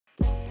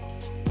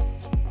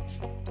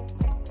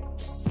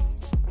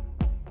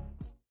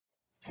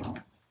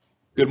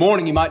Good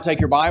morning. You might take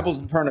your Bibles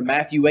and turn to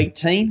Matthew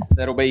 18.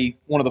 That'll be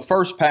one of the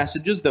first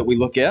passages that we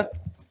look at.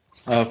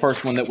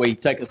 First one that we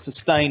take a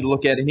sustained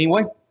look at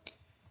anyway.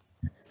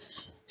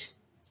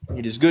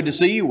 It is good to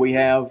see you. We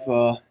have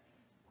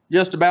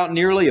just about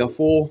nearly a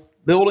full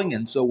building,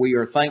 and so we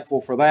are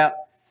thankful for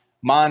that.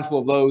 Mindful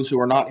of those who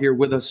are not here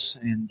with us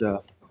and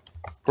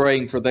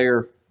praying for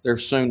their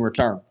soon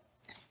return.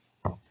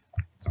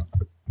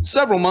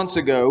 Several months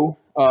ago,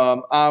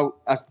 I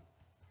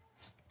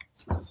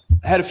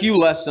had a few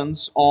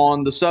lessons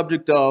on the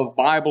subject of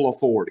Bible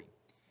authority,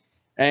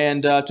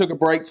 and took a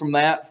break from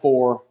that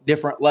for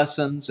different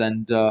lessons.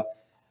 And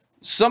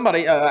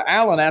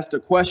Alan asked a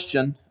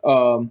question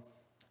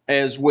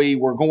as we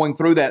were going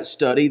through that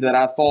study that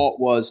I thought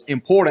was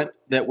important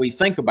that we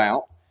think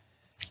about.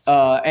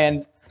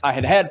 And I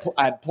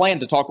had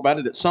planned to talk about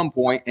it at some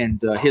point, and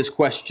his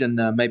question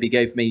maybe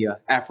gave me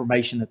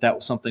affirmation that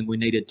was something we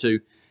needed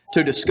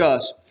to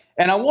discuss.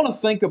 And I want to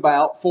think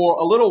about for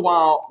a little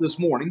while this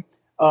morning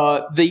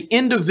the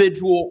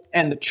individual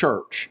and the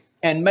church,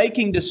 and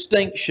making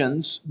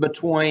distinctions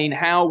between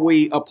how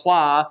we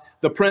apply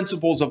the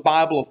principles of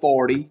Bible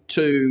authority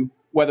to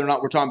whether or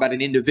not we're talking about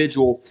an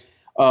individual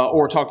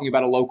or talking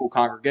about a local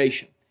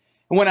congregation.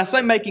 And when I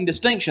say making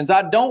distinctions,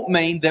 I don't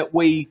mean that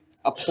we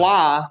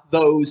apply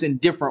those in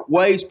different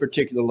ways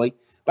particularly,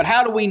 but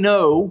how do we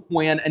know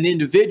when an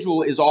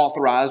individual is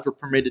authorized or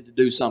permitted to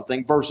do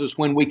something versus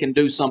when we can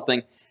do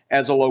something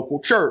as a local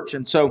church?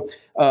 And so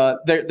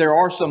there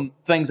are some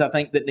things I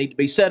think that need to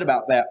be said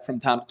about that from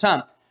time to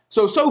time.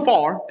 So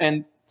far,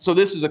 and so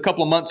this is a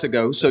couple of months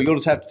ago, so you'll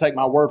just have to take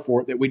my word for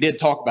it that we did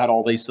talk about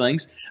all these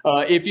things.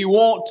 If you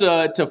want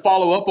to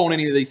follow up on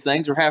any of these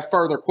things or have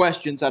further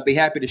questions, I'd be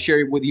happy to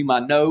share with you my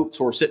notes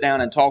or sit down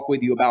and talk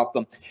with you about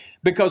them.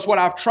 Because what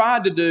I've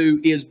tried to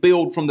do is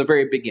build from the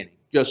very beginning.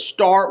 Just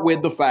start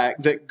with the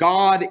fact that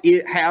God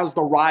has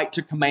the right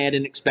to command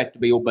and expect to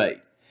be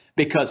obeyed,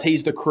 because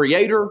He's the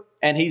Creator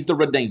and He's the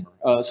Redeemer.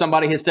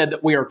 Somebody has said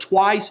that we are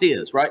twice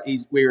His, right?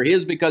 We are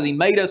His because He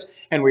made us,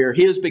 and we are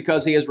His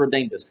because He has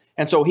redeemed us.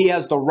 And so He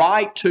has the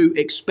right to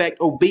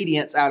expect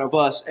obedience out of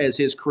us as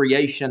His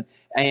creation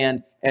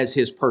and as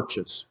His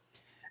purchase.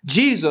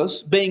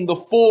 Jesus, being the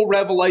full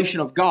revelation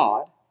of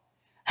God,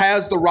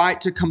 has the right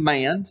to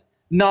command,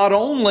 not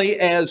only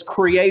as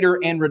Creator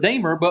and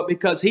Redeemer, but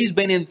because He's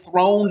been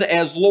enthroned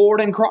as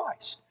Lord in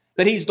Christ.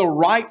 That He's the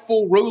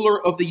rightful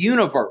ruler of the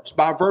universe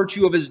by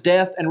virtue of His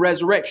death and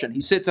resurrection. He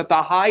sits at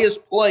the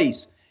highest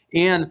place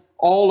in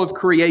all of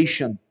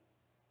creation.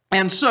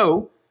 And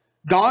so,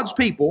 God's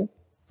people,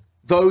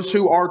 those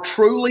who are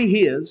truly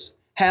His,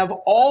 have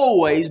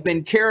always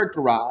been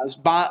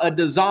characterized by a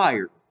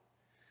desire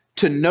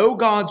to know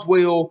God's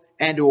will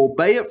and to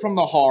obey it from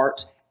the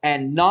heart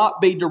and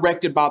not be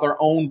directed by their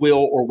own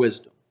will or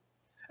wisdom.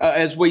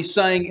 As we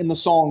sang in the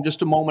song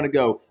just a moment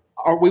ago,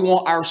 we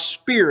want our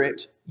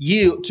spirit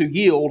to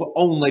yield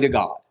only to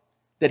God.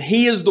 That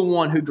He is the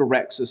one who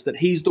directs us, that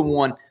He's the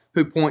one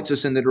who points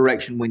us in the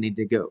direction we need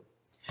to go.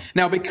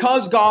 Now,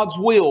 because God's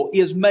will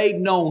is made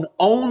known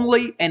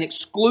only and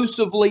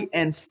exclusively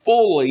and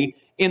fully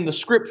in the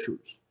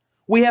Scriptures,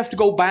 we have to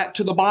go back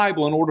to the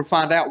Bible in order to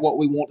find out what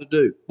we want to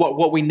do,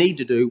 what we need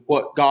to do,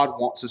 what God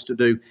wants us to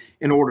do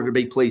in order to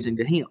be pleasing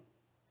to Him.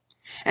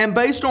 And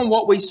based on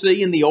what we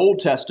see in the Old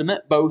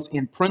Testament, both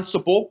in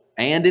principle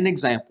and in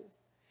example,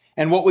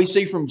 and what we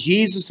see from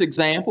Jesus'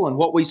 example and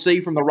what we see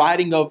from the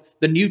writing of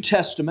the New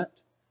Testament,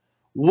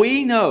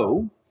 we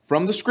know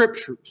from the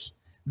Scriptures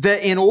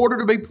that in order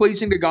to be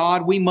pleasing to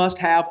God, we must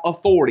have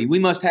authority. We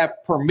must have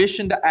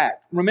permission to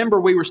act.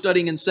 Remember, we were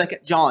studying in 2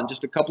 John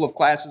just a couple of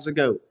classes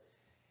ago.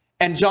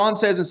 And John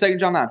says in 2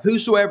 John 9,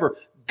 whosoever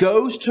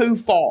goes too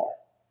far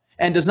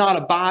and does not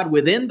abide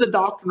within the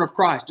doctrine of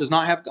Christ does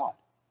not have God.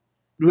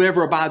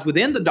 Whoever abides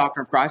within the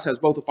doctrine of Christ has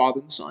both the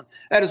Father and the Son.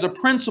 That is a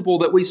principle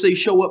that we see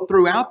show up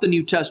throughout the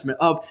New Testament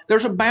of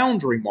there's a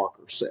boundary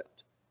marker set.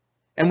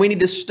 And we need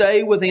to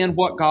stay within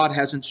what God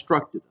has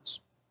instructed us.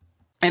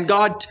 And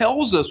God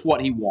tells us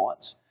what He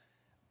wants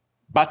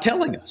by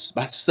telling us,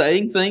 by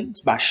saying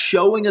things, by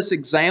showing us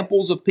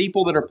examples of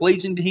people that are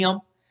pleasing to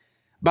Him,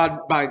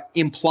 by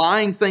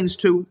implying things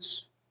to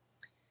us.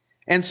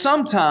 And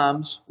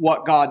sometimes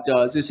what God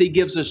does is He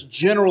gives us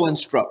general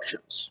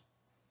instructions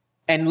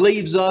and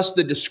leaves us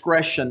the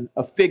discretion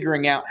of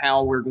figuring out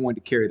how we're going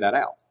to carry that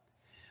out.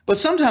 But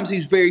sometimes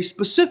He's very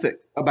specific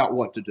about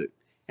what to do.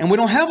 And we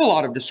don't have a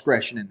lot of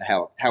discretion in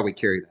how we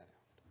carry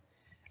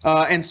that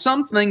out. And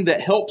something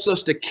that helps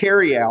us to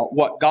carry out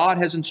what God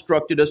has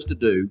instructed us to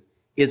do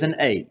is an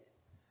aid.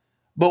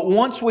 But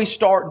once we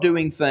start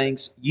doing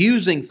things,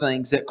 using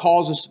things that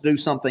cause us to do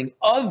something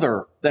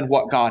other than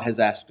what God has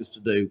asked us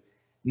to do,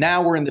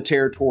 now we're in the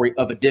territory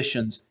of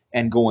additions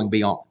and going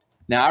beyond.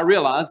 Now, I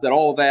realize that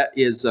all of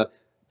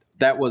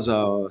that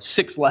was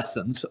 6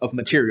 lessons of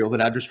material that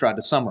I just tried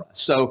to summarize.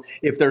 So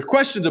if there's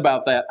questions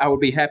about that, I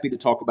would be happy to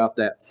talk about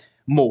that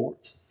more.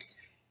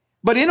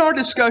 But in our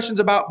discussions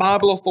about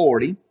Bible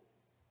authority,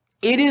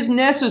 it is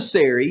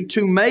necessary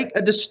to make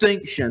a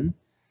distinction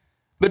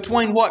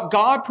between what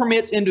God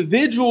permits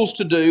individuals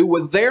to do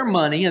with their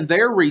money and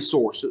their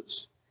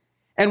resources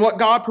and what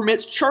God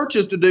permits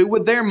churches to do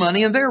with their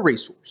money and their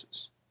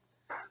resources.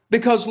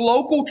 Because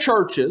local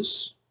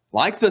churches,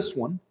 like this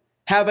one,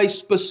 have a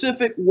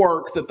specific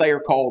work that they are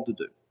called to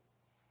do.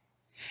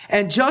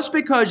 And just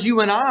because you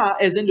and I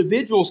as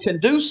individuals can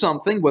do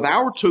something with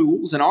our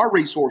tools and our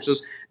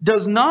resources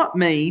does not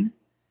mean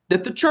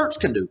that the church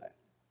can do that.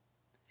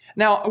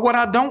 Now, what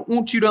I don't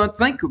want you to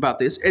think about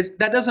this is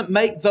that doesn't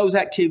make those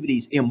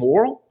activities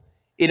immoral.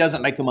 It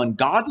doesn't make them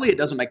ungodly. It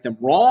doesn't make them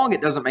wrong.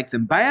 It doesn't make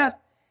them bad.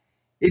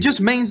 It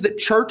just means that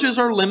churches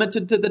are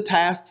limited to the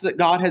tasks that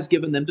God has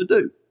given them to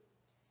do.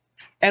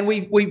 And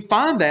we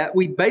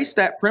base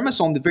that premise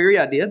on the very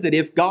idea that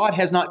if God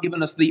has not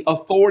given us the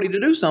authority to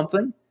do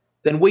something,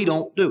 then we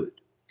don't do it.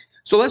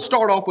 So let's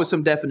start off with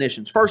some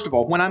definitions. First of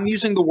all, when I'm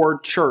using the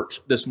word church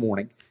this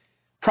morning,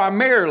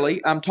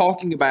 primarily I'm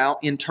talking about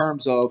in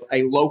terms of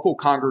a local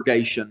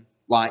congregation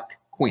like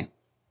Quinn.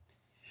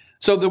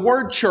 So the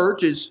word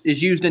church is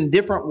used in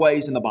different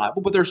ways in the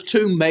Bible, but there's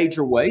two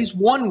major ways.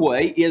 One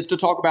way is to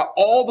talk about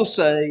all the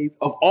saved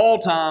of all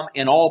time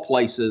in all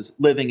places,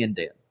 living and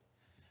dead.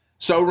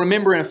 So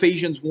remember in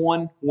Ephesians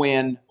 1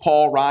 when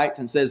Paul writes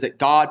and says that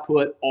God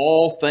put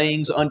all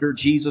things under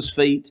Jesus'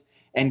 feet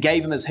and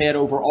gave him his head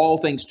over all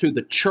things to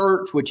the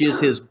church, which is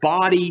his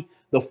body,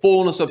 the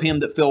fullness of him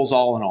that fills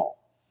all in all.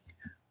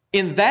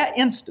 In that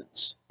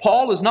instance,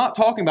 Paul is not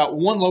talking about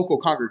one local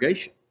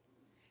congregation.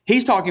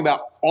 He's talking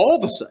about all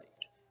the saved.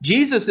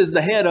 Jesus is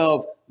the head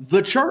of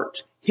the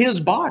church,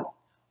 his body.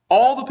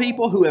 All the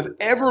people who have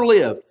ever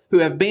lived, who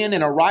have been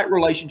in a right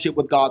relationship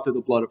with God through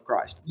the blood of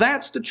Christ.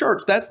 That's the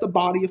church. That's the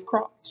body of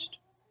Christ.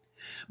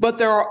 But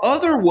there are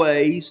other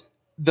ways,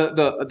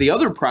 the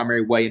other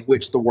primary way in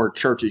which the word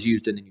church is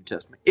used in the New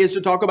Testament is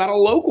to talk about a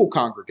local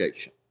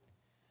congregation.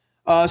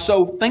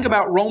 So think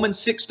about Romans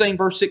 16,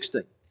 verse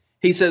 16.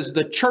 He says,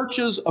 the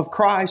churches of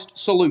Christ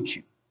salute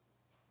you.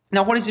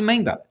 Now, what does he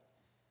mean by that?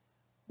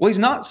 Well, he's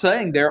not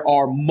saying there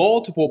are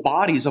multiple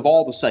bodies of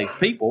all the saved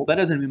people. That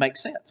doesn't even make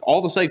sense.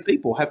 All the saved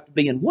people have to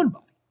be in one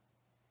body.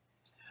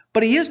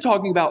 But he is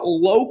talking about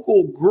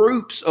local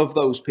groups of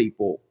those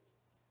people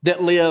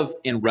that live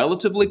in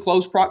relatively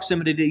close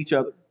proximity to each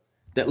other,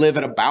 that live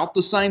at about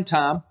the same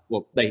time.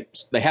 Well, they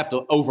have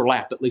to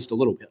overlap at least a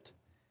little bit.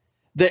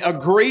 They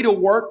agree to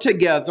work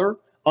together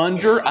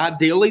under,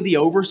 ideally, the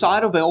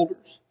oversight of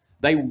elders.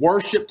 They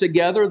worship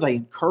together. They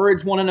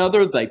encourage one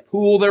another. They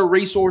pool their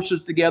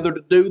resources together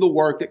to do the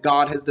work that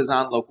God has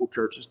designed local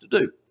churches to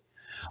do.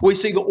 We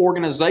see the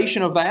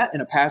organization of that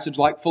in a passage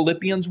like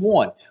Philippians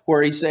 1,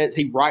 where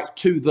he writes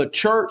to the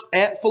church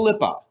at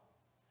Philippi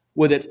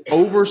with its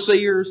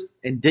overseers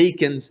and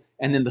deacons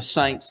and then the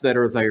saints that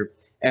are there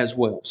as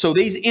well. So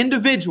these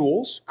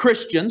individuals,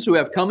 Christians who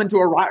have come into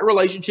a right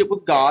relationship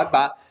with God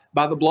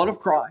by the blood of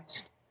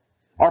Christ,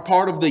 are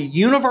part of the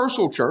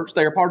universal church.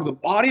 They are part of the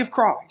body of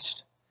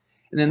Christ.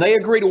 And then they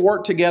agree to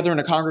work together in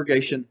a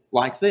congregation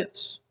like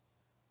this,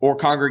 or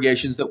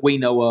congregations that we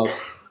know of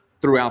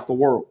throughout the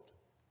world.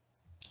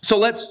 So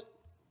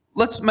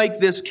let's make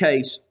this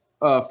case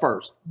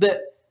first,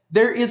 that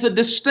there is a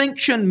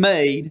distinction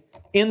made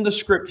in the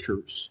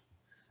Scriptures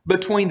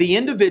between the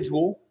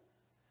individual,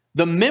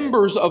 the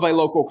members of a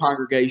local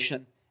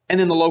congregation, and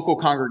then the local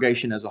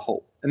congregation as a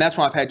whole. And that's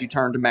why I've had you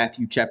turn to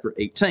Matthew chapter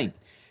 18.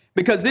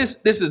 Because this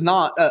is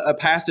not a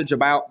passage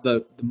about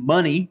the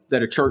money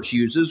that a church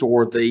uses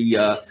or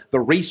the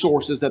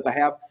resources that they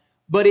have,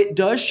 but it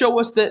does show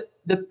us that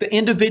the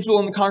individual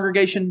and the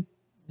congregation,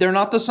 they're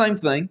not the same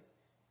thing,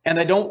 and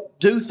they don't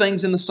do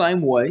things in the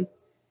same way,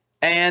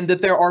 and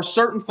that there are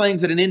certain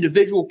things that an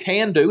individual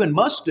can do and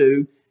must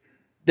do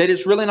that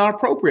it's really not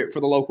appropriate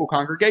for the local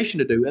congregation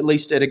to do, at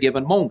least at a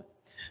given moment.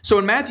 So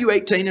in Matthew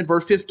 18 and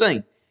verse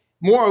 15,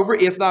 moreover,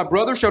 if thy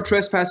brother shall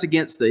trespass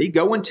against thee,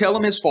 go and tell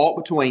him his fault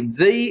between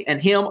thee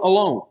and him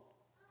alone.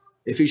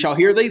 If he shall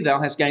hear thee, thou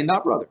hast gained thy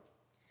brother.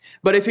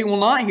 But if he will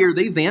not hear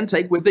thee, then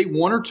take with thee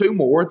one or two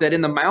more, that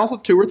in the mouth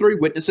of two or three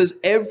witnesses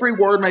every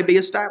word may be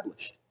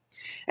established.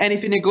 And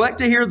if he neglect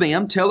to hear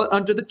them, tell it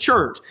unto the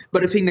church.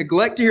 But if he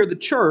neglect to hear the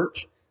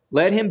church,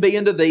 let him be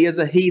unto thee as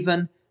a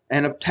heathen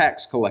and a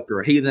tax collector,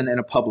 a heathen and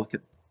a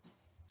publican.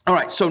 All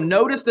right, so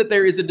notice that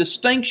there is a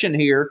distinction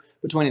here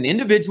between an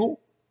individual,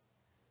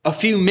 a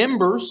few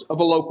members of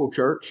a local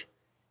church,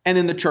 and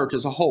then the church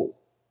as a whole.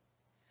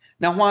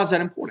 Now, why is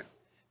that important?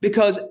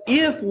 Because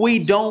if we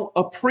don't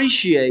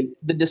appreciate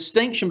the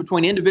distinction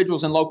between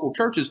individuals and local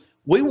churches,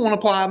 we won't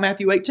apply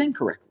Matthew 18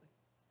 correctly.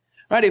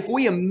 Right? If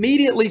we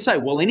immediately say,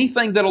 well,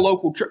 anything that a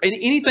local church,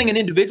 anything an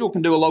individual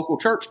can do, a local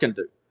church can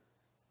do.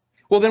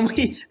 Well, then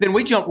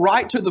we jump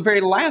right to the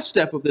very last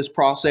step of this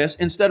process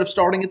instead of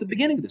starting at the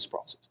beginning of this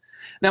process.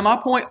 Now, my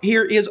point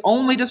here is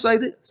only to say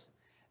this,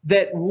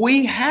 that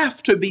we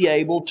have to be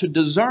able to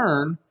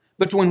discern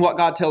between what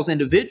God tells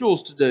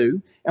individuals to do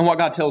and what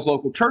God tells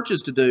local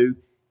churches to do,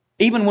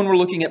 even when we're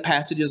looking at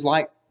passages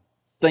like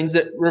things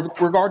that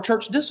regard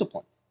church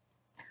discipline.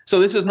 So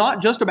this is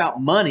not just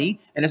about money,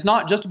 and it's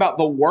not just about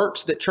the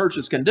works that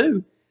churches can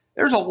do.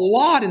 There's a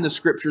lot in the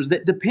scriptures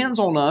that depends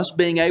on us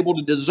being able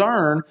to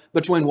discern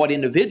between what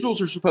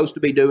individuals are supposed to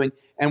be doing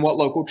and what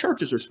local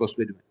churches are supposed to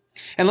be doing.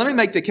 And let me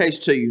make the case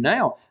to you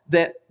now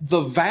that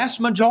the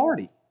vast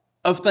majority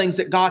of things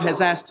that God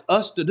has asked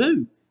us to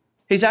do,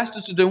 He's asked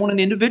us to do on an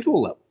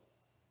individual level,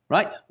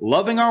 right?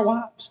 Loving our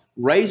wives,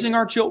 raising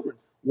our children,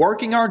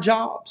 working our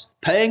jobs,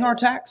 paying our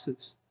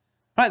taxes.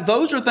 Right?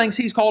 Those are things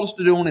He's called us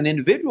to do on an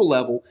individual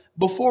level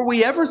before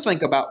we ever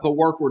think about the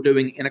work we're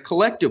doing in a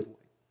collective way.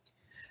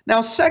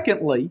 Now,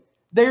 secondly,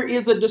 there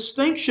is a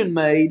distinction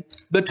made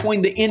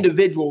between the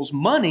individual's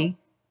money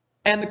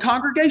and the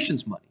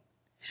congregation's money.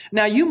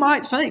 Now, you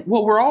might think,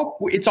 well,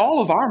 it's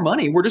all of our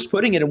money. We're just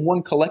putting it in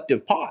one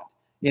collective pot,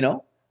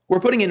 We're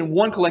putting it in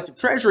one collective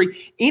treasury.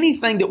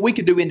 Anything that we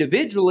could do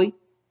individually,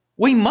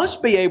 we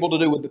must be able to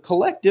do with the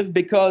collective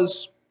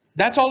because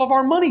that's all of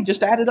our money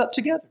just added up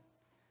together.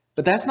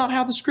 But that's not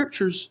how the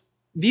scriptures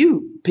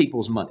view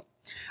people's money.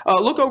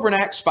 Look over in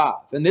Acts 5,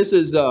 and this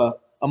is a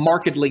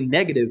markedly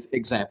negative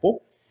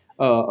example,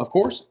 of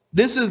course.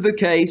 This is the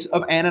case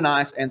of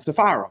Ananias and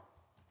Sapphira.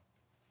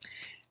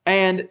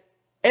 And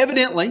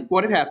evidently,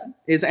 what had happened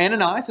is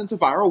Ananias and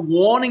Sapphira,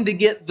 wanting to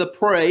get the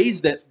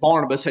praise that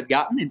Barnabas had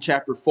gotten in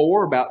chapter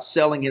 4 about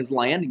selling his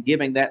land and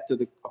giving that to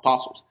the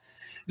apostles,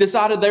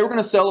 decided they were going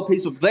to sell a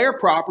piece of their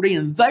property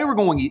and they were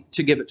going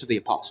to give it to the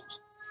apostles.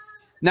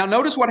 Now,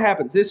 notice what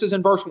happens. This is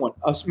in verse 1.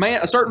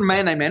 A certain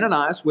man named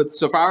Ananias with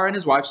Sapphira and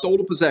his wife sold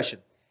a possession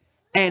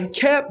and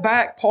kept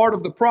back part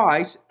of the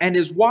price, and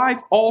his wife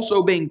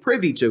also being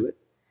privy to it,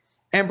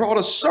 and brought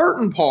a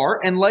certain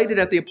part and laid it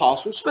at the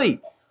apostles'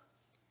 feet.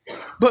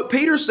 But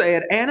Peter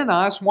said,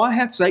 Ananias, why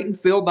hath Satan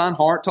filled thine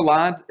heart to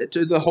lie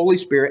to the Holy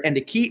Spirit and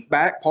to keep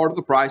back part of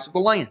the price of the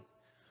land?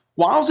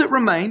 Whiles it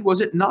remained, was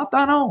it not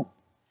thine own?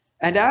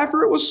 And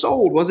after it was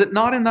sold, was it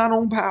not in thine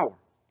own power?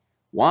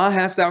 Why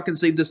hast thou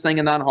conceived this thing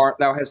in thine heart?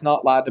 Thou hast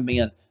not lied to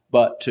men,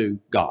 but to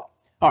God.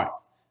 All right,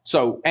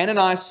 so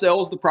Ananias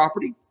sells the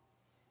property.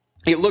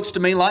 It looks to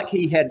me like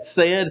he had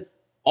said,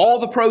 all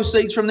the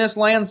proceeds from this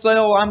land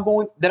sale I'm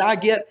going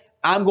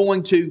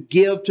to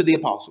give to the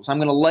apostles. I'm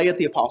going to lay at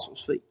the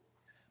apostles' feet.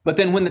 But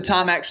then when the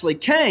time actually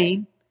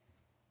came,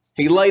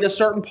 he laid a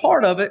certain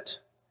part of it,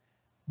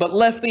 but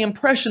left the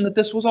impression that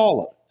this was all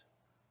of it.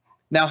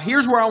 Now,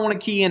 here's where I want to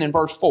key in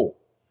verse 4.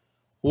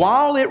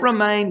 While it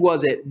remained,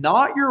 was it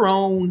not your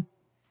own?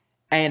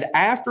 And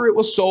after it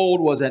was sold,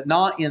 was it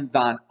not in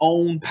thine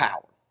own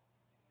power?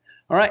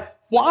 All right.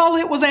 While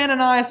it was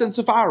Ananias and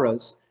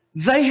Sapphira's,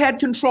 they had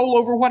control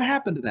over what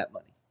happened to that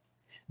money.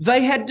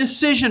 They had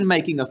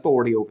decision-making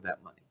authority over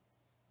that money.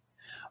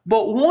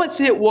 But once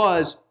it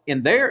was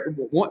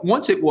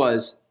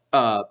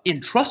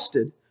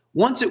entrusted,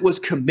 once it was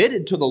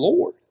committed to the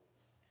Lord,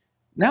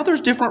 now there's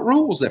different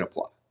rules that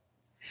apply.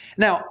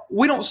 Now,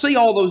 we don't see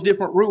all those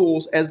different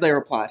rules as they're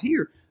applied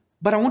here,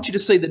 but I want you to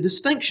see the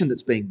distinction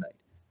that's being made.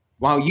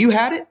 While you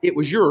had it, it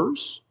was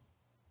yours.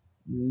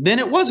 Then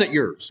it wasn't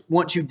yours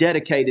once you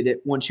dedicated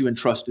it, once you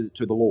entrusted it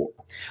to the Lord.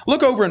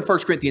 Look over in 1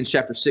 Corinthians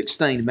chapter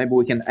 16, and maybe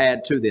we can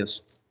add to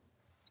this.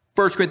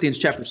 1 Corinthians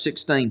chapter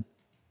 16.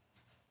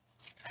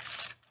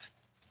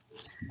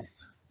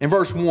 In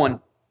verse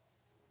 1,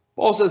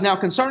 Paul says, now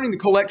concerning the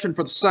collection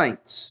for the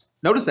saints,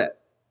 notice that,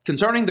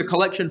 concerning the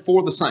collection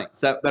for the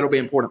saints, that'll be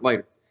important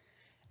later.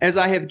 As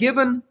I have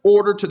given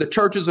order to the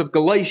churches of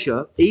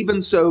Galatia,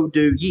 even so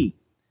do ye.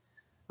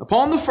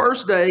 Upon the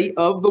first day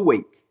of the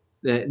week,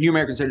 the New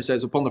American Standard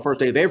says, upon the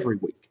first day of every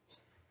week,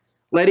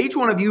 let each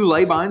one of you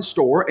lay by in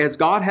store as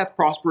God hath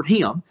prospered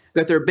him,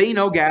 that there be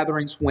no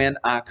gatherings when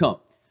I come.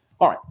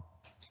 All right,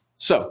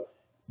 so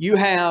you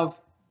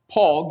have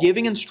Paul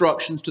giving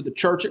instructions to the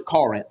church at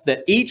Corinth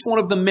that each one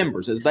of the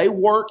members, as they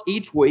work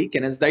each week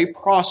and as they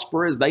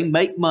prosper, as they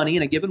make money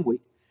in a given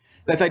week,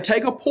 that they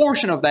take a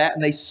portion of that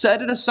and they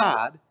set it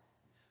aside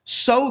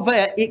so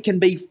that it can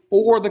be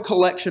for the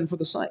collection for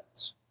the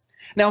saints.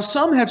 Now,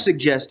 some have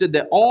suggested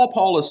that all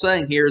Paul is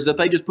saying here is that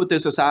they just put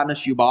this aside in a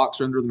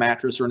shoebox or under the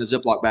mattress or in a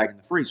Ziploc bag in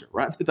the freezer,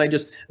 right?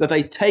 That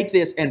they take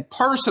this and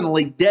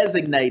personally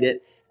designate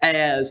it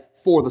as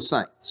for the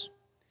saints.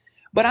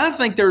 But I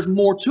think there's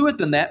more to it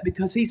than that,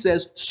 because he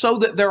says, so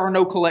that there are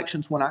no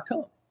collections when I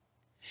come.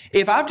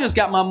 If I've just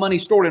got my money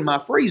stored in my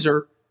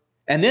freezer,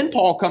 and then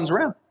Paul comes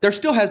around, there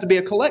still has to be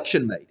a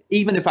collection made,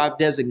 even if I've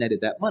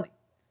designated that money.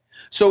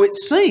 So it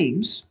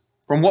seems,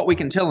 from what we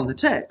can tell in the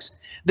text,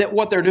 that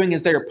what they're doing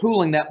is they're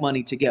pooling that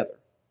money together.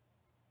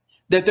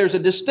 That there's a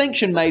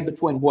distinction made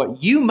between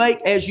what you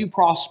make as you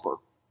prosper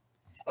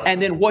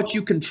and then what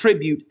you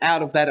contribute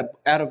out of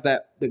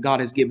that God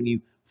has given you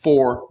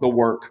for the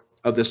work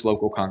of this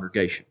local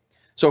congregation.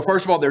 So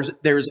first of all,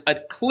 there's a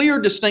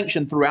clear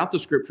distinction throughout the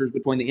scriptures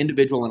between the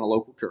individual and a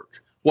local church.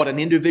 What an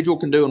individual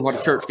can do and what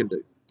a church can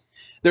do.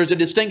 There's a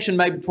distinction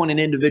made between an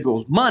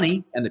individual's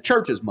money and the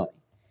church's money.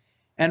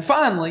 And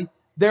finally,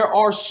 there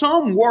are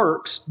some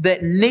works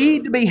that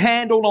need to be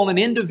handled on an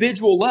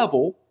individual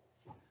level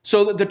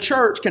so that the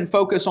church can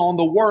focus on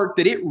the work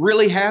that it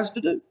really has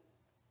to do.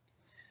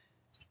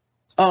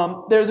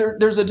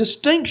 There's a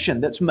distinction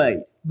that's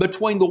made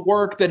between the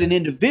work that an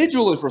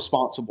individual is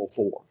responsible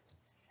for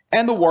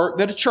and the work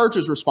that a church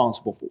is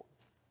responsible for.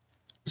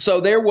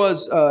 So there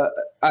was,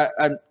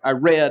 I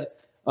read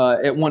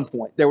at one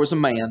point, there was a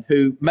man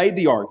who made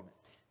the argument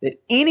that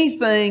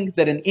anything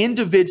that an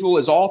individual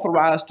is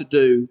authorized to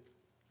do,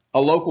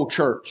 a local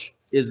church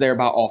is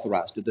thereby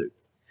authorized to do.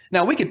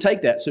 Now, we could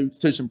take that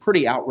to some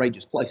pretty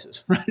outrageous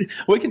places, right?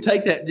 We can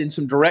take that in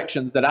some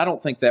directions that I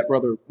don't think that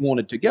brother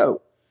wanted to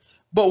go.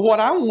 But what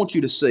I want you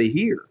to see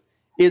here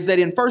is that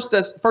in 1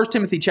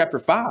 Timothy chapter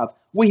 5,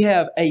 we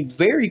have a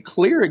very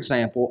clear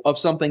example of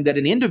something that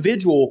an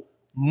individual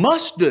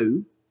must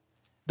do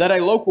that a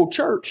local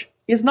church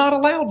is not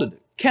allowed to do,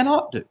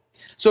 cannot do.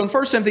 So in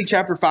 1 Timothy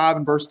chapter 5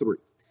 and verse 3,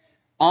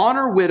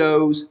 honor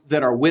widows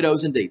that are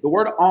widows indeed. The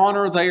word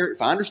honor there,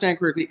 if I understand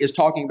correctly, is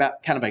talking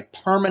about kind of a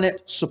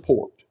permanent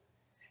support.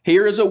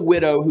 Here is a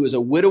widow who is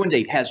a widow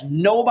indeed, has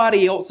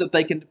nobody else that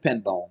they can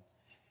depend on.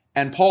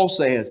 And Paul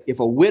says, if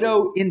a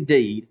widow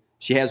indeed,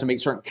 she has to meet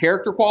certain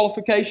character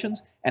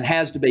qualifications and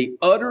has to be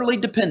utterly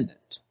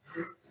dependent.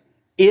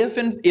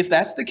 If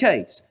that's the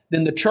case,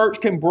 then the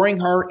church can bring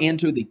her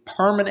into the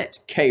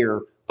permanent care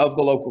of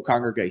the local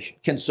congregation,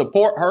 can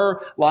support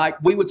her like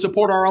we would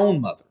support our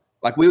own mother,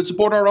 like we would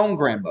support our own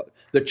grandmother.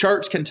 The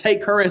church can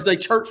take her as a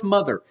church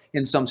mother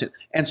in some sense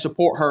and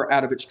support her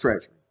out of its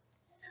treasury.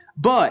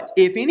 But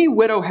if any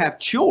widow have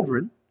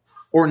children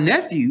or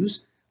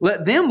nephews,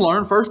 let them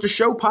learn first to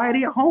show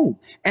piety at home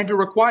and to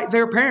requite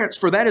their parents,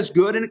 for that is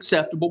good and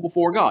acceptable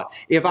before God.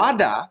 If I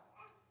die,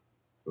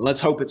 let's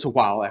hope it's a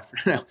while after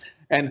now,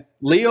 and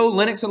Leo,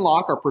 Lennox, and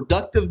Locke are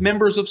productive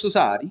members of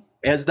society,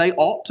 as they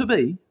ought to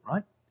be,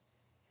 right?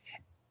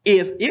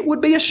 If it would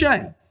be a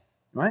shame,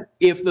 right,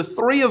 if the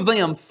three of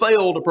them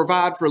fail to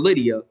provide for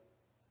Lydia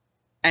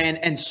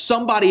and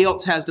somebody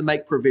else has to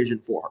make provision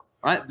for her,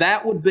 right?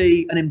 That would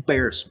be an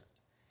embarrassment.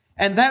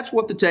 And that's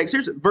what the text,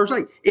 here's verse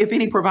 8. If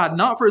any provide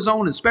not for his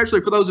own,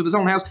 especially for those of his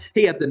own house,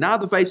 he hath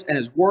denied the faith and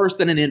is worse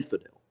than an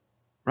infidel,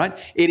 right?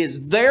 It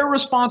is their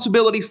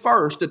responsibility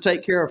first to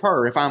take care of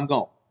her if I'm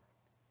gone.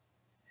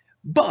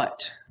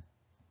 But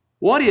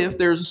what if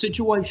there's a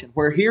situation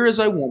where here is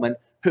a woman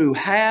who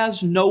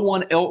has no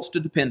one else to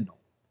depend on,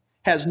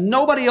 has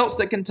nobody else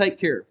that can take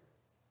care of her?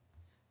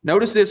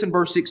 Notice this in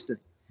verse 16.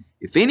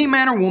 If any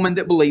man or woman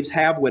that believes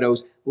have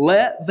widows,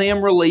 let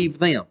them relieve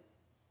them.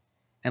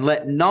 And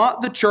let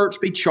not the church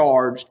be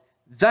charged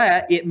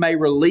that it may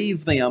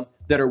relieve them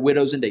that are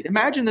widows indeed.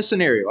 Imagine this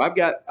scenario. I've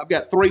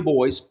got three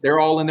boys. They're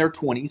all in their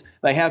 20s.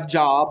 They have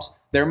jobs.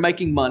 They're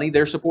making money.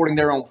 They're supporting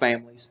their own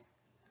families.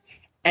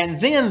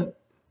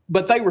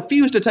 But they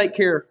refuse to take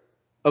care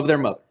of their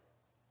mother.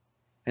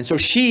 And so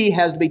she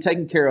has to be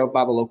taken care of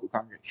by the local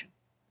congregation.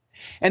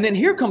 And then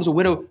here comes a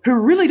widow who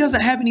really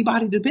doesn't have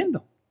anybody to depend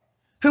on,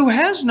 who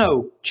has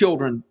no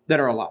children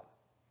that are alive.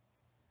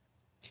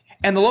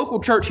 And the local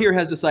church here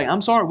has to say,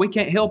 I'm sorry, we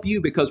can't help you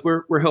because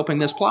we're helping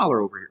Miss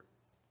Plyler over here.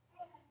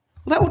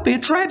 Well, that would be a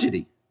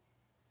tragedy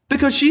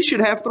because she should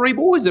have three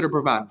boys that are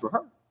providing for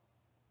her.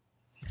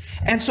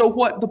 And so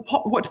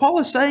what Paul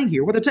is saying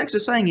here, what the text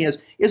is saying is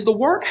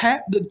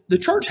the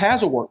church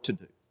has a work to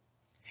do.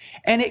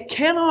 And it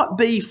cannot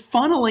be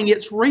funneling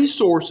its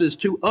resources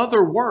to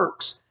other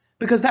works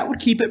because that would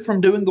keep it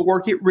from doing the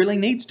work it really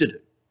needs to do.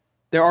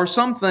 There are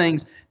some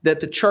things that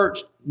the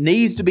church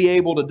needs to be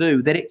able to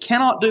do that it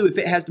cannot do if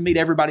it has to meet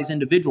everybody's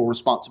individual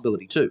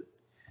responsibility too.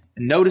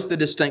 And notice the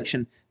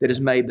distinction that is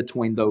made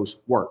between those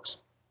works.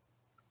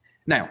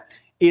 Now,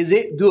 is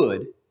it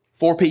good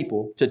for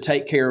people to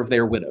take care of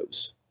their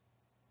widows?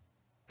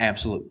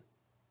 Absolutely.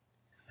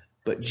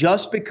 But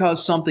just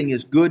because something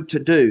is good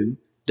to do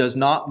does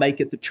not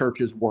make it the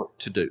church's work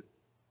to do.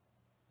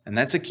 And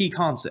that's a key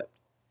concept.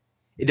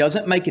 It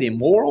doesn't make it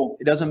immoral.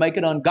 It doesn't make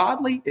it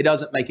ungodly. It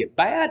doesn't make it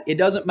bad. It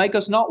doesn't make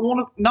us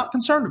not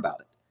concerned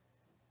about it.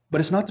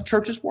 But it's not the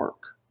church's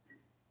work.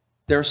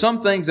 There are some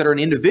things that are an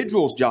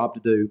individual's job to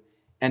do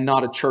and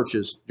not a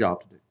church's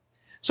job to do.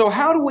 So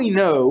how do we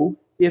know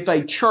if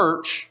a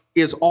church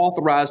is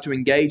authorized to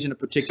engage in a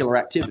particular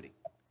activity?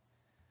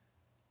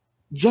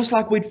 Just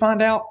like we'd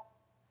find out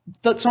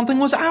that something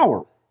was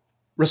our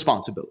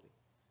responsibility,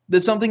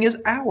 that something is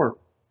our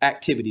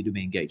activity to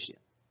be engaged in.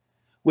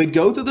 We'd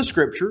go through the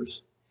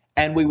scriptures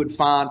and we would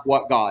find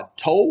what God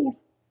told,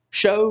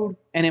 showed,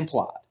 and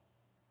implied.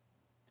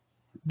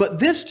 But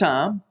this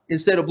time,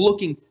 instead of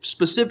looking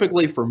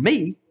specifically for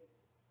me,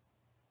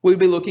 we'd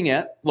be looking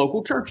at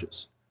local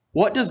churches.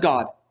 What does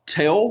God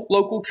tell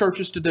local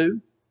churches to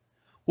do?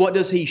 What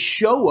does He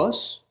show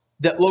us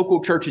that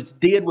local churches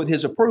did with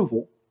His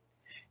approval?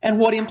 And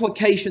what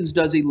implications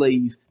does He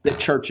leave that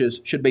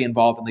churches should be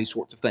involved in these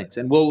sorts of things?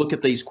 And we'll look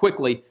at these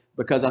quickly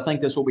because I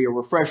think this will be a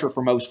refresher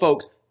for most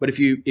folks. But if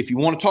you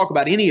want to talk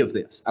about any of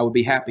this, I would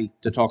be happy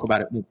to talk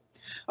about it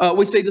more.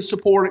 We see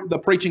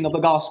the preaching of the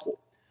gospel.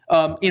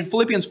 In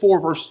Philippians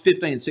 4, verses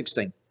 15 and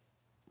 16,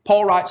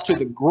 Paul writes to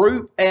the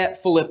group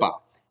at Philippi.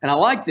 And I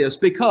like this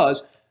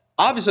because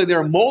obviously there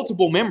are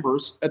multiple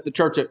members at the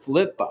church at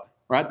Philippi,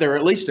 right? There are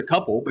at least a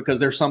couple because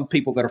there's some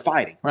people that are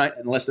fighting, right?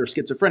 Unless they're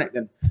schizophrenic,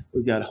 then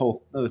we've got a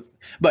whole other thing.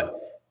 But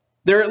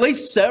there are at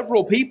least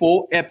several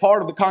people at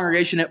part of the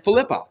congregation at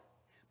Philippi.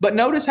 But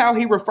notice how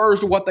he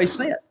refers to what they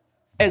sent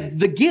as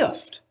the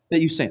gift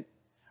that you sent.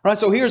 All right,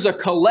 so here's a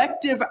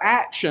collective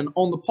action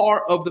on the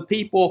part of the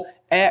people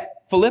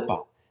at Philippi.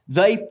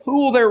 They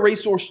pool their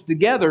resources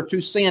together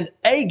to send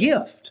a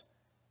gift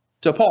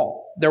to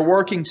Paul. They're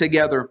working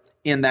together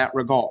in that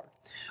regard.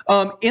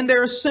 In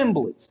their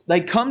assemblies,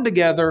 they come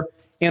together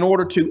in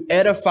order to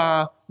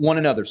edify one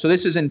another. So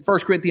this is in 1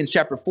 Corinthians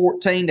chapter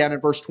 14, down in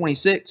verse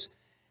 26.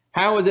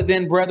 How is it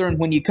then, brethren,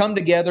 when you come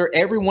together,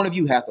 every one of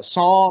you hath a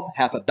psalm,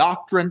 hath a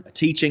doctrine, a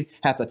teaching,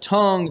 hath a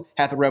tongue,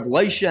 hath a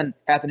revelation,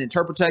 hath an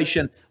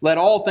interpretation. Let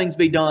all things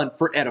be done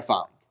for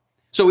edifying.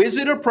 So is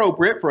it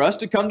appropriate for us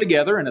to come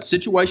together in a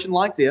situation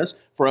like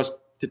this, for us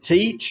to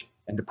teach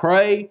and to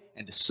pray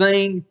and to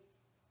sing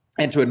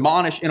and to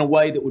admonish in a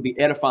way that would be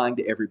edifying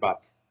to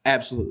everybody?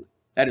 Absolutely.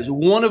 That is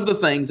one of the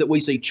things that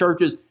we see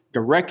churches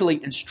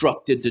directly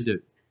instructed to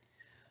do.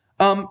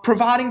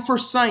 Providing for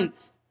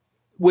saints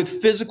with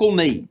physical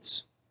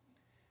needs.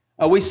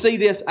 We see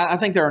this, I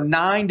think there are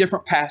 9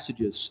 different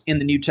passages in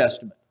the New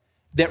Testament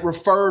that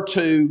refer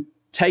to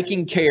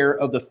taking care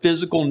of the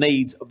physical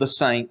needs of the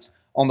saints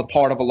on the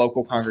part of a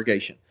local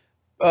congregation.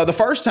 The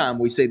first time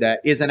we see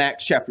that is in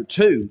Acts chapter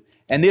 2,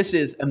 and this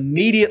is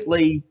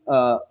immediately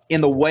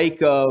in the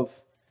wake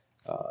of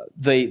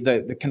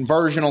the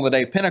conversion on the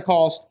day of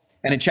Pentecost.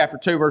 And in chapter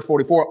 2, verse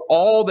 44,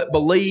 all that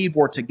believed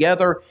were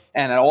together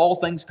and had all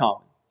things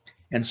common,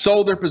 and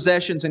sold their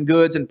possessions and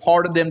goods, and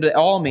parted them to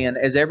all men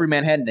as every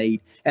man had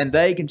need. And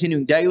they,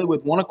 continuing daily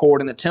with one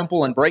accord in the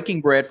temple and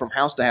breaking bread from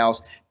house to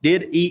house,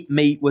 did eat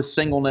meat with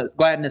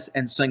gladness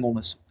and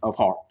singleness of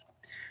heart.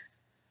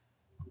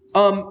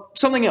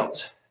 Something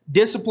else,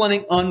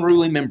 disciplining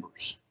unruly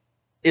members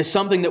is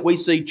something that we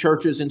see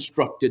churches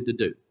instructed to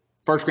do.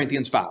 1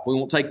 Corinthians 5. We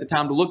won't take the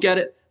time to look at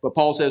it, but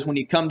Paul says when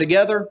you come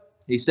together,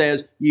 he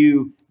says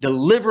you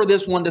deliver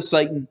this one to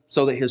Satan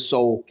so that his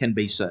soul can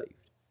be saved.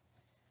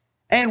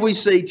 And we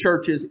see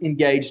churches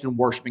engaged in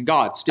worshiping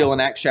God. Still in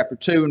Acts chapter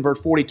 2 and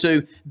verse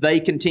 42, they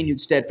continued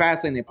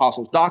steadfastly in the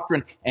apostles'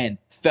 doctrine and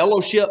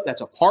fellowship.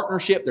 That's a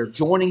partnership. They're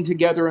joining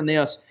together in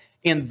this,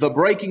 in the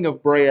breaking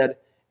of bread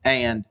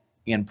and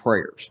in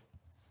prayers.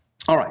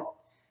 All right.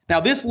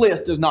 Now, this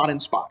list is not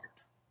inspired.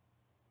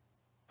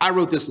 I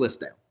wrote this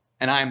list down,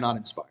 and I am not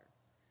inspired.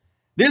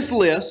 This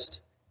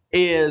list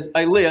is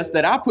a list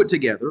that I put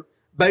together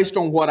based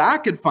on what I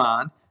could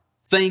find,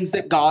 things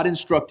that God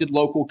instructed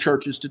local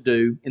churches to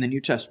do in the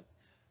New Testament.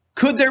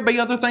 Could there be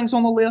other things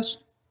on the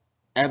list?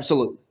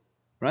 Absolutely,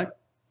 right?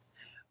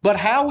 But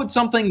how would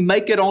something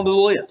make it onto the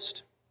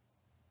list?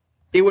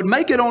 It would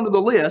make it onto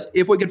the list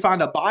if we could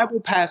find a Bible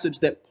passage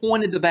that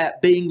pointed to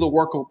that being the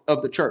work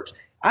of the church.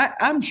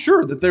 I'm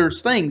sure that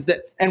there's things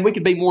that, and we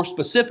could be more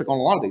specific on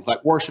a lot of these,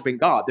 like worshiping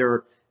God. There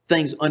are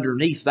things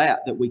underneath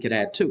that we could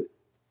add to it.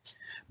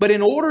 But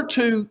in order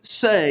to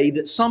say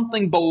that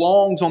something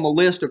belongs on the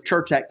list of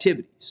church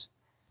activities,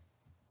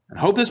 and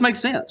I hope this makes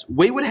sense,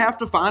 we would have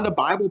to find a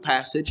Bible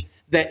passage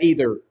that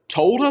either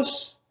told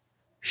us,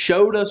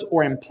 showed us,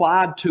 or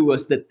implied to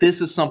us that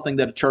this is something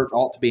that a church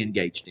ought to be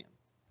engaged in.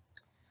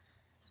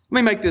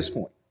 Let me make this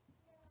point.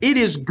 It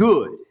is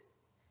good,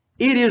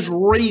 it is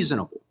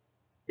reasonable,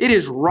 it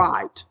is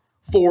right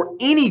for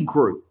any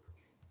group,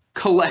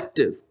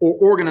 collective, or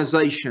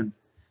organization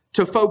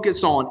to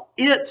focus on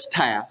its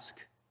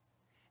task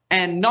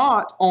and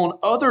not on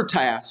other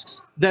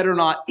tasks that are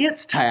not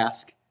its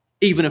task,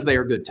 even if they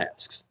are good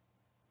tasks.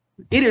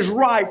 It is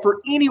right for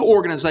any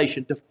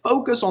organization to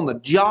focus on the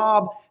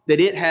job that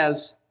it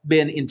has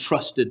been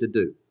entrusted to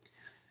do.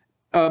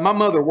 My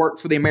mother worked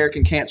for the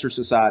American Cancer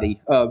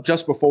Society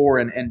just before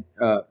I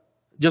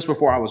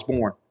was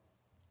born.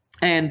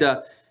 And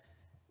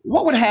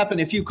what would happen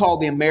if you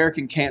called the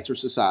American Cancer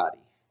Society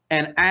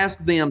and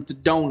asked them to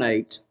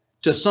donate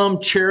to some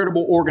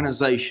charitable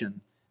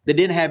organization that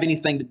didn't have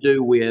anything to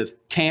do with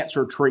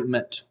cancer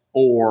treatment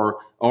or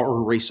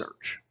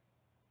research?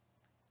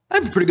 I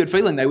have a pretty good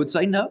feeling they would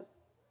say no,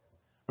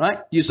 right?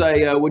 You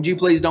say, would you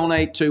please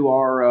donate to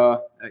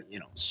our,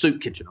 soup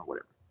kitchen or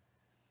whatever?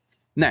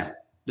 Now,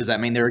 does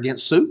that mean they're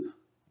against soup?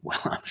 Well,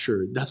 I'm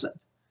sure it doesn't.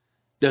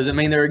 Does it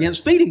mean they're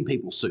against feeding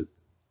people soup?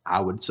 I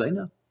would say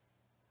no.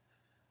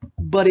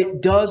 But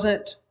it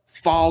doesn't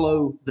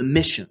follow the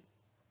mission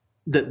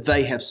that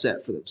they have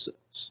set for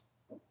themselves.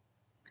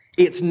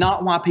 It's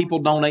not why people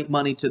donate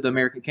money to the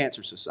American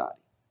Cancer Society.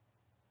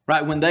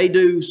 Right? When they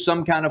do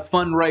some kind of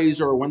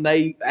fundraiser or when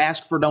they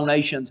ask for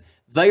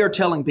donations, they are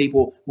telling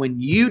people, when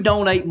you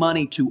donate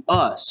money to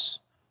us,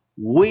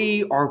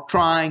 we are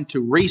trying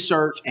to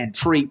research and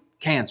treat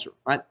cancer.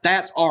 Right?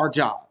 That's our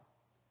job.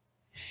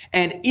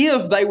 And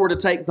if they were to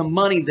take the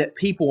money that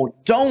people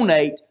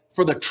donate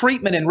for the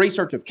treatment and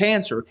research of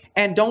cancer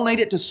and donate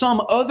it to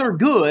some other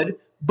good,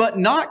 but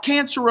not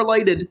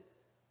cancer-related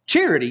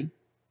charity,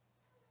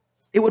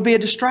 it would be a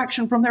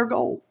distraction from their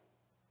goal.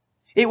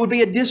 It would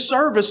be a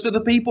disservice to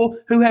the people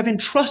who have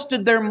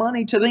entrusted their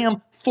money to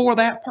them for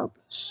that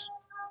purpose.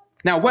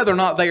 Now, whether or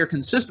not they are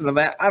consistent of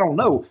that, I don't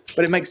know,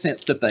 but it makes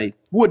sense that they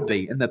would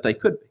be and that they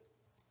could be.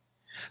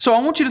 So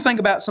I want you to think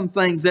about some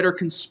things that are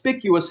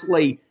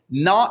conspicuously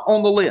not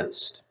on the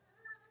list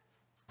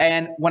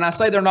And when I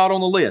say they're not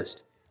on the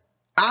list,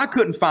 I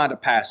couldn't find a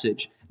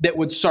passage that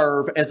would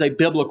serve as a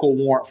biblical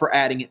warrant for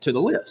adding it to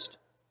the list.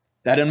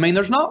 That doesn't mean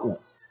there's not one.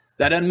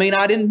 That doesn't mean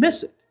I didn't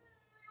miss it.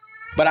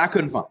 But I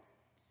couldn't find it.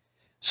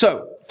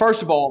 So,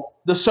 first of all,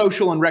 the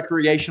social and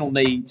recreational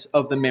needs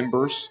of the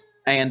members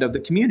and of the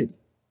community.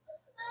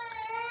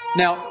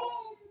 Now,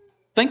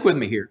 think with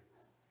me here.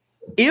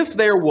 If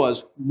there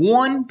was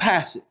one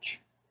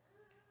passage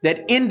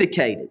that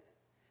indicated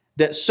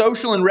that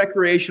social and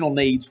recreational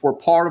needs were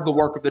part of the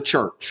work of the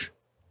church,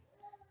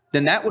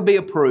 then that would be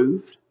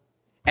approved,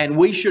 and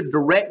we should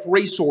direct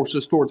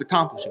resources towards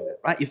accomplishing that,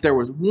 right? If there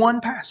was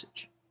one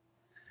passage.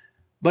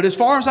 But as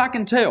far as I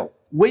can tell,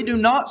 we do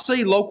not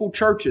see local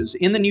churches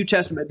in the New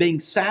Testament being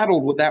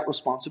saddled with that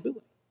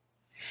responsibility.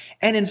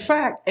 And in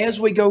fact, as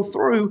we go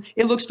through,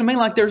 it looks to me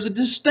like there's a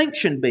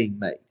distinction being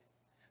made.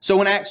 So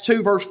in Acts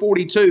 2, verse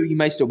 42, you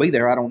may still be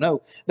there, I don't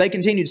know. They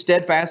continued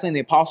steadfastly in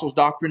the apostles'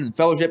 doctrine and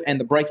fellowship and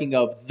the breaking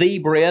of the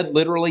bread,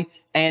 literally,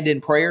 and in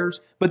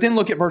prayers. But then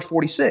look at verse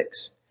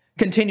 46.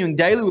 Continuing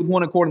daily with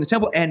one accord in the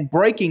temple and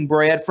breaking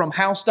bread from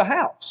house to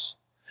house.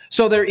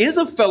 So there is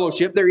a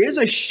fellowship, there is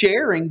a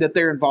sharing that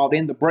they're involved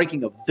in, the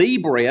breaking of the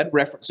bread,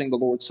 referencing the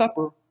Lord's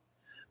Supper.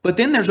 But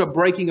then there's a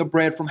breaking of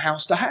bread from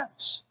house to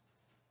house.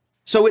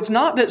 So it's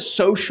not that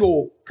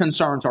social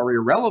concerns are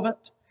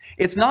irrelevant.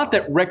 It's not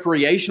that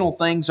recreational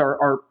things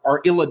are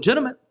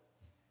illegitimate.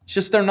 It's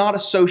just they're not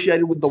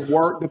associated with the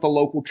work that the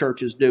local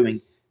church is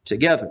doing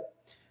together.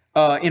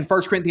 In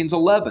 1 Corinthians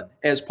 11,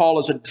 as Paul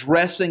is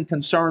addressing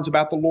concerns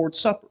about the Lord's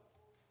Supper,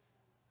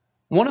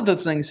 one of the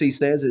things he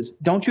says is,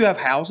 don't you have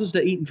houses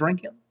to eat and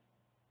drink in?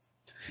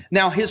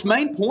 Now, his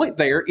main point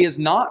there is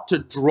not to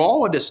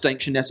draw a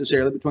distinction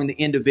necessarily between the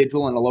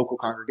individual and a local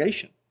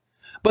congregation.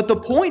 But the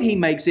point he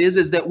makes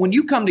is that when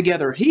you come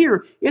together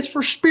here, it's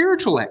for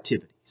spiritual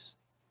activities.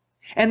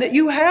 And that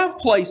you have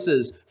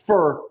places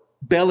for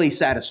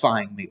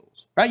belly-satisfying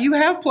meals, right? You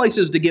have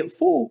places to get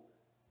full.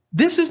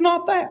 This is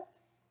not that.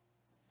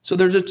 So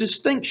there's a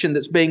distinction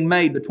that's being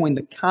made between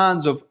the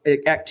kinds of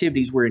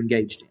activities we're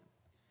engaged in.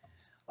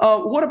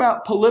 What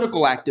about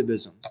political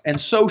activism and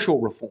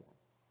social reform?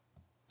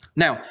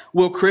 Now,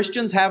 will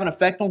Christians have an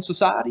effect on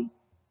society?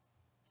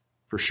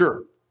 For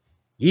sure.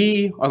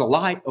 Ye are the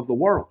light of the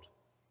world.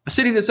 A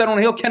city that's set on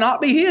a hill cannot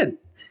be hid.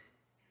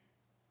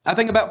 I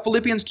think about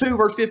Philippians 2,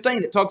 verse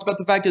 15, that talks about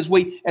the fact as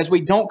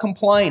we don't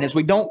complain, as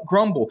we don't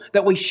grumble,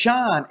 that we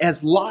shine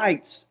as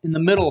lights in the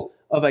middle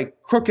of a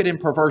crooked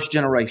and perverse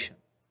generation.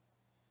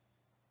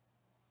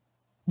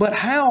 But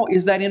how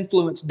is that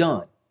influence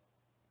done?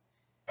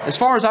 As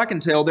far as I can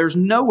tell, there's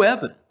no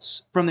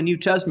evidence from the New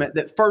Testament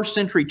that first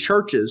century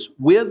churches,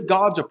 with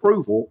God's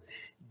approval,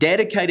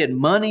 dedicated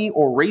money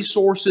or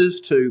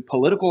resources to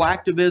political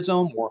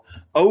activism or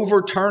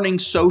overturning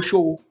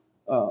social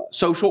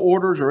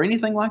orders or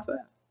anything like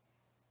that.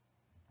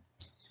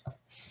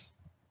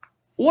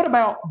 What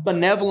about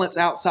benevolence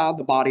outside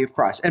the body of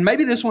Christ? And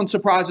maybe this one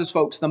surprises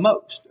folks the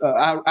most.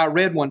 I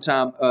read one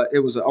time, it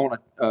was on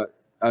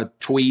a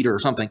tweet or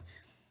something,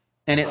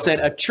 and it said,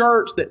 a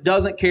church that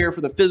doesn't care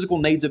for the physical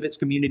needs of its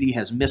community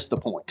has missed the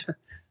point.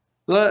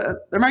 They're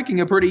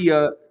making a pretty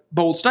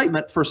bold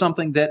statement for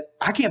something that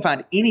I can't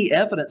find any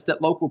evidence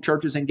that local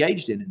churches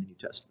engaged in the New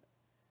Testament.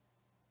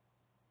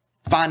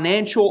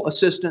 Financial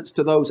assistance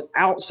to those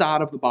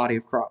outside of the body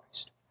of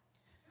Christ.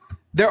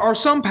 There are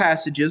some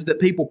passages that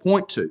people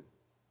point to,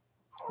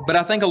 but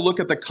I think a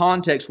look at the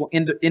context will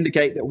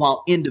indicate that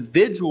while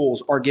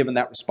individuals are given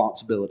that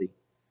responsibility,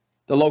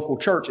 the local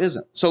church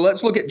isn't. So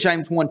let's look at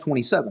James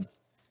 1:27.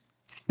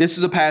 This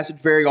is a passage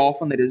very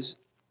often that is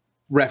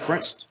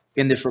referenced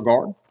in this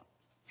regard.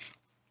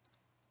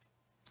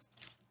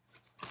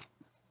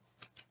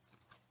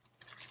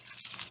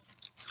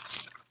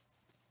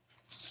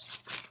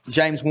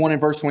 James 1 and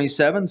verse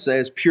 27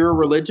 says, pure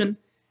religion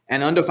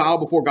and undefiled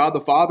before God the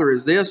Father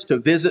is this, to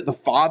visit the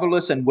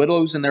fatherless and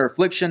widows in their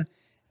affliction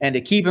and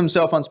to keep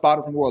himself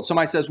unspotted from the world.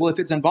 Somebody says, well, if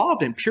it's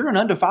involved in pure and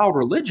undefiled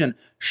religion,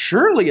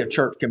 surely a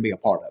church can be a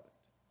part of it.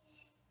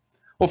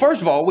 Well,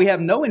 first of all, we have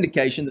no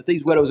indication that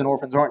these widows and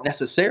orphans aren't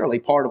necessarily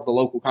part of the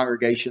local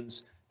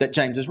congregations that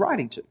James is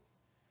writing to.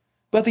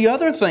 But the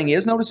other thing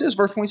is, notice this,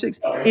 verse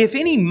 26, if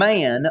any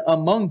man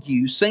among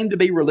you seem to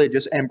be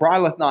religious and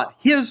bridleth not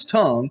his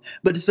tongue,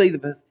 but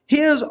deceiveth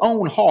his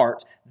own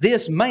heart,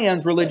 this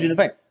man's religion is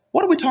vain.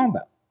 What are we talking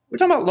about? We're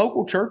talking about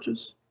local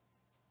churches.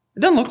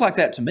 It doesn't look like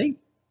that to me.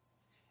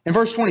 In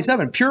verse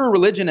 27, pure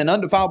religion and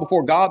undefiled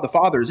before God the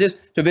Father is this,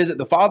 to visit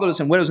the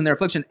fatherless and widows in their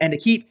affliction and to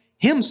keep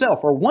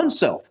himself or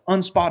oneself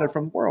unspotted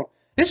from the world.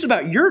 This is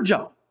about your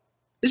job.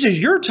 This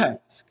is your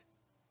task.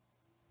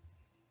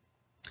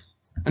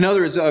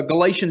 Another is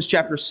Galatians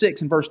chapter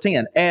 6 and verse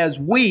 10. As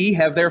we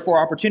have therefore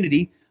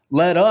opportunity,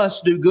 let us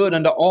do good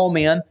unto all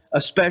men,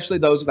 especially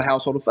those of the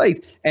household of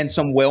faith. And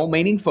some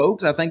well-meaning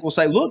folks, I think, will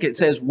say, look, it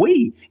says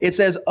we. It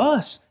says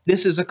us.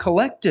 This is a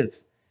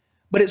collective.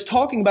 But it's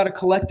talking about a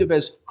collective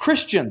as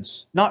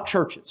Christians, not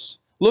churches.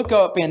 Look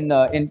up in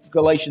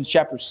Galatians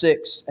chapter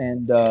 6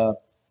 and let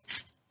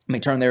me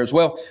turn there as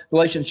well.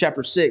 Galatians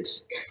chapter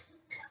 6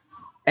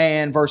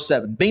 And verse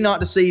 7, be not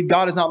deceived,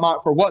 God is not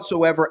mocked, for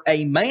whatsoever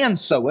a man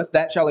soweth,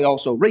 that shall he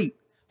also reap.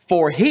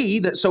 For he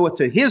that soweth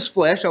to his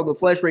flesh shall the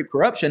flesh reap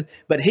corruption,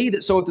 but he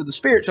that soweth to the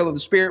Spirit shall the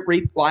Spirit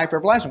reap life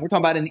everlasting. We're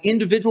talking about an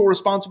individual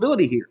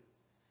responsibility here.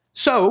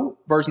 So,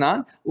 verse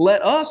 9,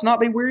 let us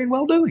not be weary in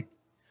well-doing.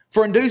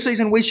 For in due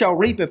season we shall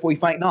reap if we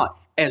faint not.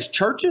 As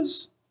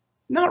churches?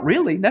 Not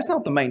really. That's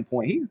not the main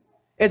point here.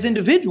 As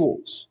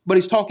individuals, but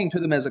he's talking to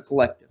them as a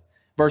collective.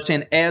 Verse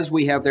 10, as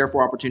we have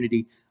therefore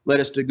opportunity, let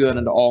us do good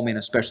unto all men,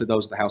 especially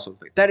those of the household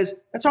of faith.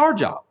 That's our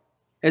job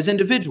as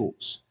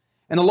individuals.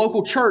 And the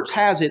local church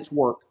has its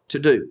work to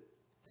do.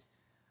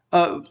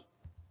 I'm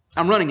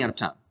running out of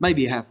time.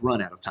 Maybe I have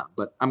run out of time,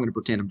 but I'm going to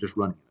pretend I'm just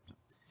running out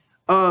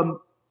of time.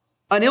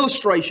 An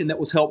illustration that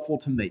was helpful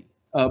to me.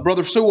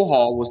 Brother Sewell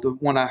Hall was the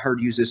one I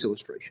heard use this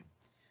illustration.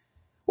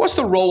 What's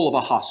the role of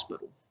a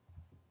hospital?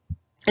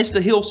 It's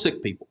to heal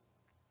sick people.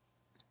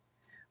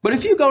 But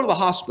if you go to the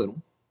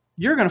hospital,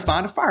 you're going to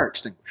find a fire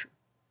extinguisher.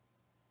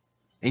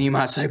 And you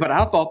might say, but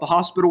I thought the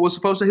hospital was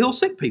supposed to heal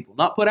sick people,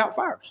 not put out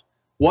fires.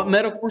 What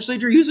medical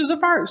procedure uses a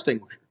fire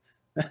extinguisher?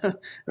 It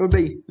would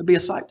be a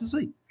sight to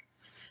see.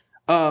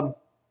 But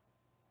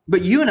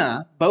you and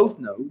I both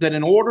know that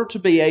in order to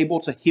be able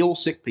to heal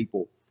sick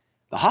people,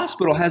 the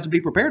hospital has to be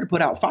prepared to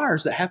put out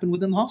fires that happen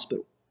within the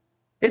hospital.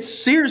 It's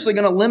seriously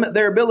going to limit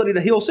their ability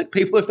to heal sick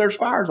people if there's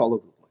fires all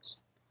over the place.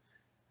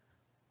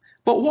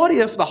 But what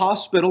if the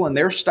hospital and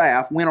their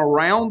staff went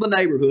around the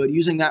neighborhood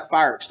using that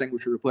fire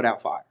extinguisher to put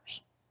out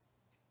fires?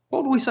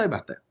 What would we say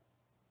about that?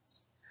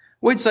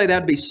 We'd say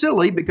that'd be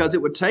silly because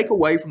it would take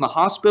away from the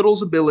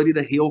hospital's ability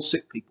to heal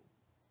sick people.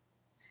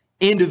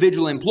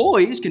 Individual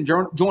employees can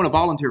join a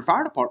volunteer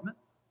fire department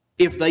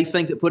if they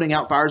think that putting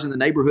out fires in the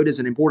neighborhood is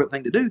an important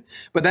thing to do.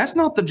 But that's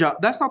not the job.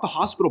 That's not the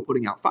hospital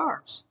putting out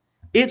fires.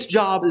 Its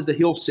job is to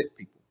heal sick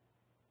people.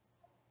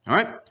 All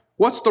right?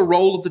 What's the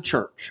role of the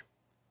church?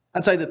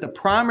 I'd say that the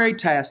primary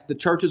task the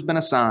church has been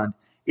assigned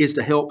is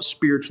to help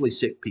spiritually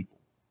sick people,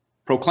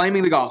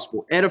 proclaiming the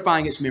gospel,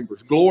 edifying its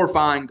members,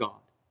 glorifying God.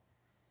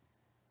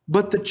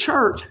 But the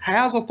church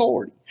has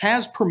authority,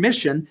 has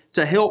permission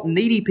to help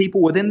needy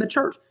people within the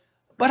church.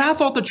 But I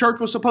thought the church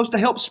was supposed to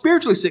help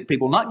spiritually sick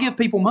people, not give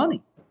people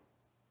money.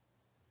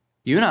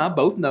 You and I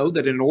both know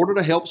that in order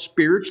to help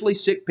spiritually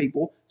sick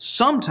people,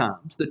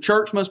 sometimes the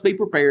church must be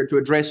prepared to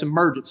address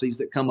emergencies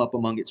that come up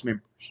among its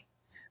members,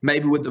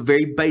 maybe with the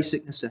very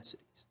basic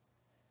necessities.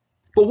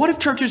 But what if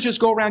churches just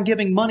go around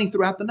giving money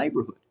throughout the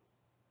neighborhood?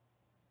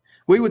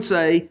 We would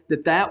say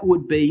that that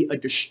would be a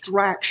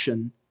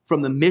distraction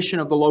from the mission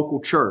of the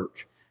local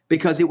church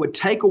because it would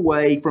take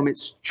away from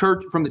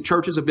the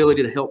church's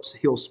ability to help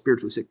heal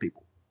spiritually sick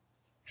people.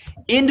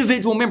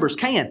 Individual members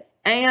can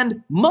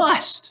and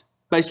must,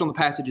 based on the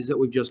passages that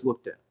we've just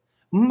looked at,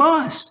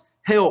 must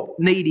help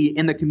needy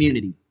in the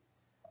community.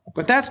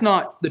 But that's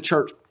not the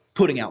church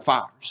putting out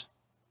fires.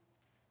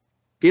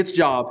 Its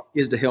job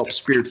is to help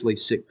spiritually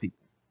sick people.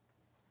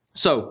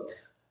 So,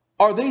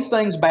 are these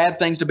things bad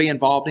things to be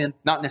involved in?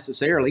 Not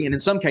necessarily, and in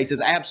some cases,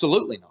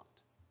 absolutely not.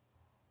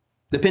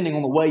 Depending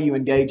on the way you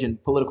engage in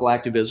political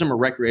activism or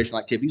recreational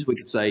activities, we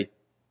could say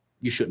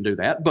you shouldn't do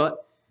that,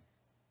 but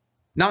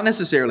not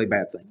necessarily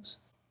bad things.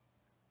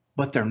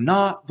 But they're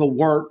not the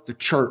work the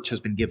church has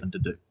been given to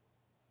do.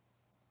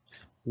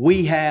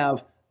 We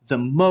have the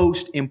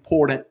most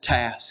important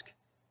task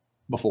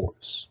before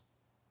us: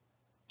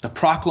 the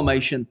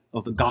proclamation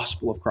of the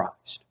gospel of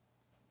Christ,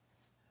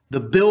 the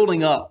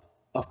building up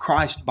of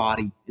Christ's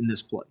body in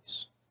this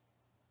place,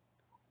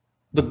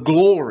 the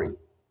glory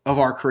of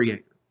our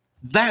Creator.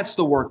 That's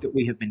the work that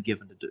we have been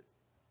given to do.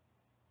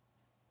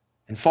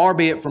 And far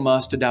be it from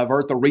us to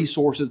divert the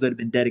resources that have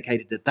been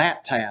dedicated to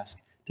that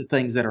task to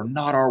things that are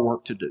not our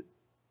work to do.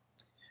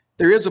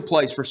 There is a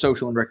place for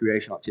social and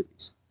recreational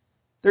activities.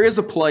 There is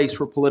a place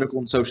for political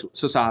and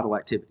societal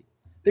activity.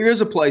 There is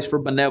a place for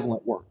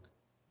benevolent work.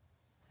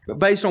 But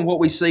based on what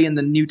we see in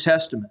the New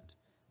Testament,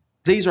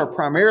 these are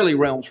primarily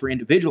realms for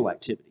individual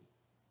activity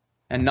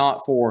and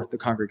not for the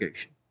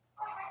congregation.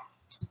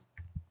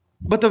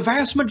 But the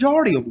vast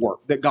majority of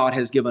work that God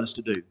has given us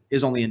to do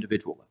is on the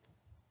individual level.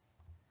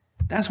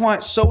 That's why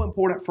it's so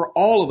important for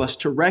all of us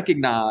to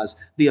recognize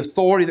the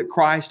authority that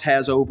Christ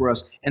has over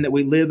us and that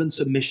we live in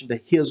submission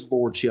to His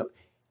lordship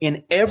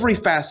in every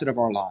facet of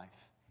our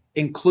life,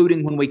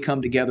 including when we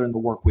come together in the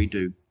work we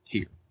do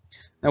here.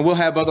 Now, we'll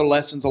have other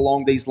lessons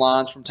along these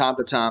lines from time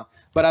to time,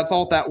 but I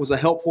thought that was a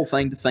helpful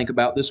thing to think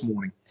about this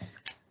morning,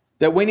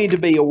 that we need to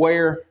be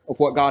aware of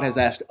what God has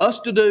asked us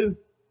to do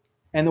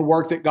and the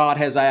work that God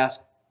has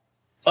asked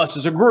us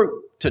as a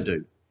group to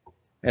do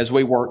as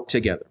we work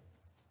together.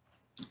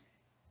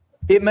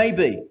 It may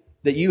be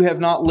that you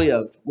have not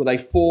lived with a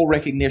full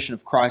recognition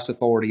of Christ's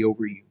authority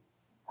over you,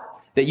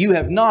 that you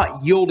have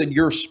not yielded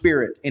your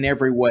spirit in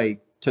every way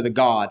to the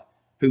God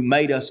who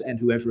made us and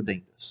who has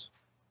redeemed us.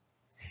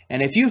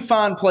 And if you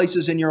find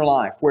places in your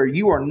life where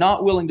you are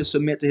not willing to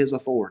submit to His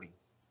authority,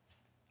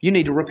 you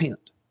need to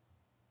repent.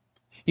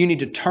 You need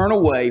to turn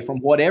away from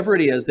whatever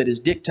it is that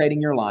is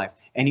dictating your life,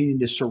 and you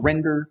need to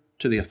surrender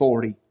to the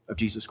authority of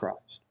Jesus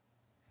Christ.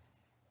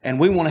 And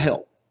we want to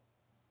help.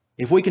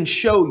 if we can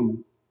show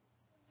you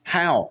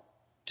how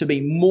to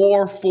be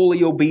more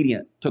fully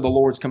obedient to the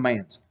Lord's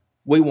commands,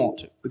 we want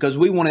to, because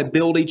we want to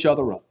build each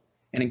other up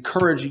and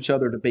encourage each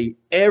other to be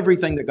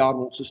everything that God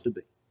wants us to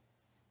be.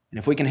 And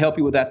if we can help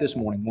you with that this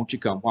morning, won't you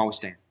come while we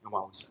stand and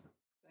while we sing?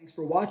 Thanks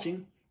for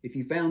watching. If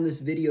you found this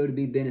video to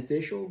be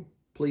beneficial,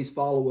 please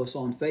follow us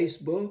on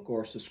Facebook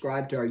or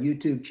subscribe to our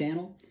YouTube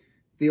channel.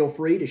 Feel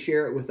free to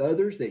share it with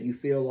others that you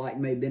feel like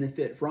may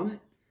benefit from it.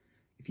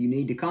 If you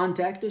need to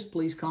contact us,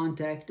 please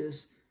contact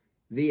us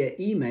via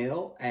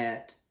email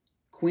at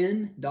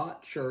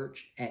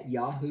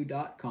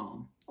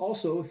quinn.church@yahoo.com.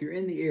 Also, if you're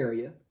in the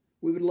area,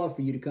 we would love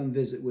for you to come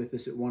visit with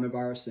us at one of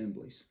our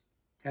assemblies.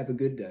 Have a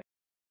good day.